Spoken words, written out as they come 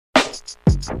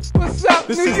What's up,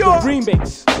 This New is York? the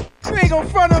remix. You ain't gon'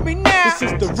 front on me now. This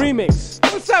is the remix.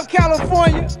 What's up,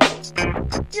 California?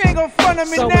 You ain't gon' front on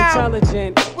me So now.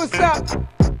 intelligent, What's up?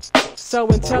 so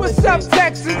intelligent. What's up,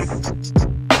 Texas?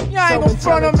 Y'all ain't gon'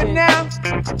 front on me now.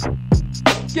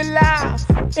 Get live.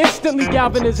 Instantly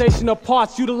galvanization of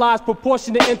parts utilized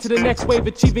proportionate into the next wave,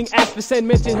 achieving as percent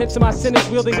mention hits of my sentence,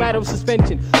 wielding lateral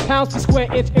suspension. Pounds per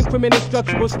square inch, increment in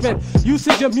structural strength.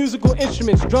 Usage of musical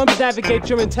instruments. Drums navigate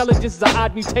your intelligence is an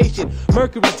odd mutation.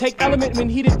 Mercury, take element when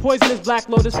heated, poisonous black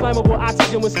lotus, flammable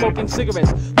oxygen when smoking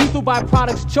cigarettes. Lethal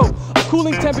byproducts choke. A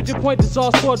cooling temperature point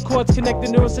dissolves stored cords, connect the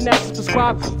neural synapses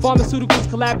prescribed. Pharmaceuticals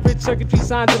collaborate, circuitry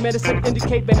signs of medicine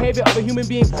indicate behavior of a human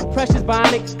being. Precious,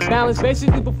 bionic, balance,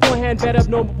 basically beforehand, better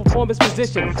abnormal performance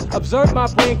position. Observe my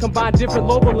brain combine different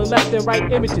local and left and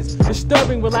right images.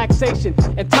 Disturbing relaxation,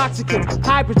 intoxicants,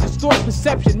 hybrids, distort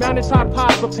perception. Mounted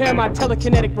tripods prepare my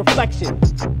telekinetic reflection.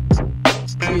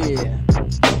 Yeah.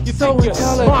 You So think you're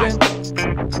smart.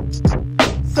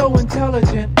 intelligent. So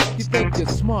intelligent. You think you're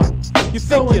smart. You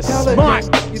So think you're smart.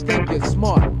 intelligent. You think you're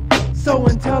smart. So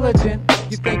intelligent.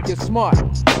 You think you're smart.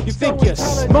 You think you're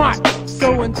smart.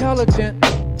 So intelligent.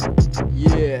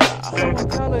 Yeah. So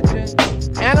intelligent.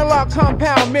 Analog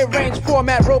compound, mid-range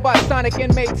format, robot, sonic,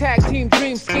 inmate, tag team,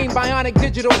 dream scheme, bionic,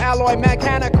 digital, alloy,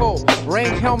 mechanical.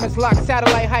 Range helmets, lock,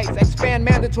 satellite heights, expand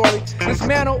mandatory.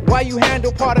 Dismantle while you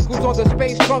handle particles on the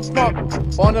space trunk pump.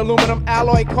 On aluminum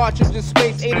alloy cartridges,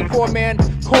 space 84 man,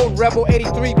 cold rebel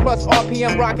 83 plus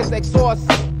RPM rockets exhaust.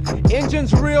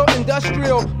 Engines real,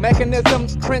 industrial,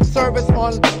 mechanisms, print service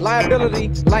on liability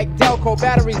like Delco,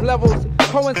 batteries levels,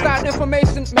 coincide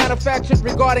information manufactured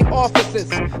regarding offices,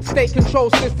 state control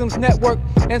systems, network,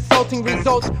 insulting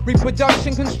results,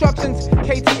 reproduction constructions,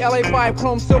 KTLA5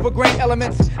 chrome silver grain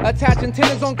elements, attach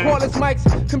antennas on cordless mics,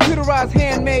 computerized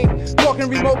handmade, talking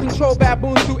remote control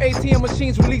baboons through ATM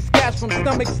machines release gas from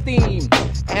stomach steam.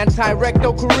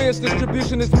 Anti-recto careers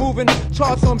distribution is moving,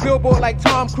 charts on billboard like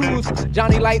Tom Cruise,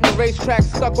 Johnny Light in the racetrack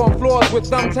stuck on floors with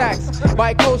thumbtacks.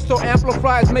 Bi-coastal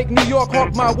amplifiers make New York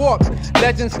hawk my walk.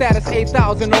 Legend status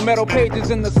 8,000, no metal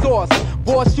pages in the source.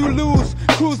 Boss, you lose.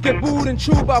 Crews get booed and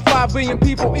chewed by 5 billion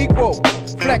people equal.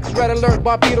 Flex, red alert,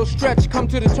 Barbados stretch, come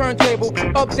to the turntable.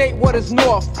 Update what is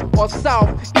north or south,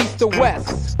 east or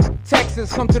west.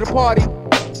 Texas, come to the party.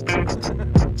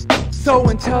 So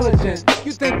intelligent,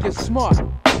 you think you're smart.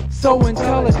 So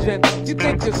intelligent, you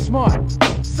think you're smart.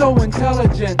 So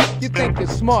intelligent, you think you're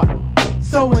smart.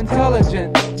 So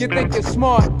intelligent, you think you're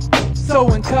smart.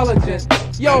 So intelligent.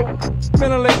 Yo,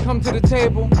 mentally come to the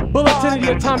table. Bulletin of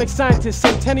the atomic scientist,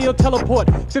 centennial teleport,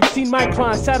 15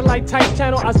 micron, satellite type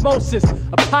channel osmosis,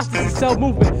 apostasy cell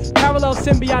movement, parallel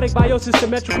symbiotic biosis,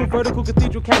 symmetrical vertical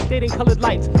cathedral cascading colored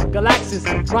lights, galaxies,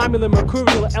 Romulan,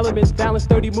 Mercurial elements, balanced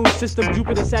 30 moon system,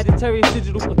 Jupiter, Sagittarius,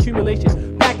 digital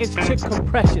accumulation, package chip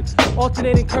compression,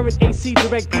 alternating current AC,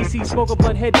 direct DC, smoke of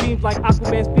blood head beams like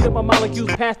Aquaman, speed up my molecules,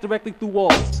 pass directly through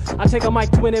walls. I take a mic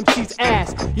to an MC's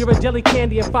ass, you're a jelly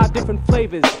candy in 5 different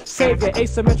flavors. Savior,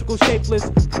 asymmetrical,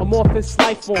 shapeless, amorphous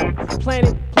life form.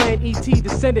 Planet, plan ET,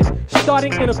 descendant,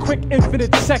 starting in a quick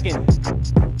infinite second.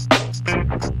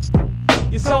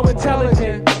 You're so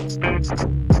intelligent.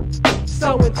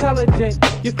 So intelligent,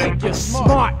 you think you're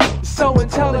smart. So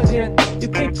intelligent, you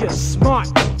think you're smart.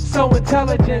 So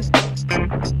intelligent.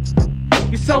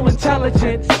 You're so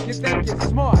intelligent, you think you're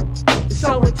smart. You're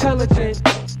so intelligent.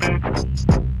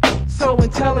 So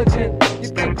intelligent, you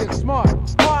think you're smart.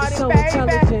 Party, so baby.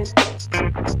 Intelligent.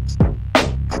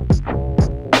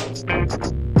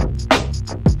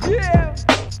 Yeah,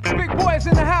 big boys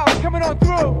in the house coming on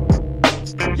through.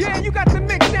 Yeah, you got the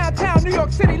mix downtown New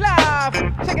York City live.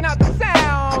 Checking out the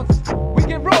sounds. We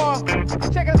get raw.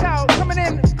 Check us out. Coming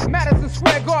in Madison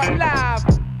Square Garden live.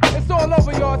 It's all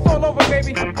over, y'all. It's all over,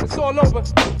 baby. It's all over.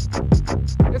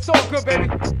 It's all good, baby.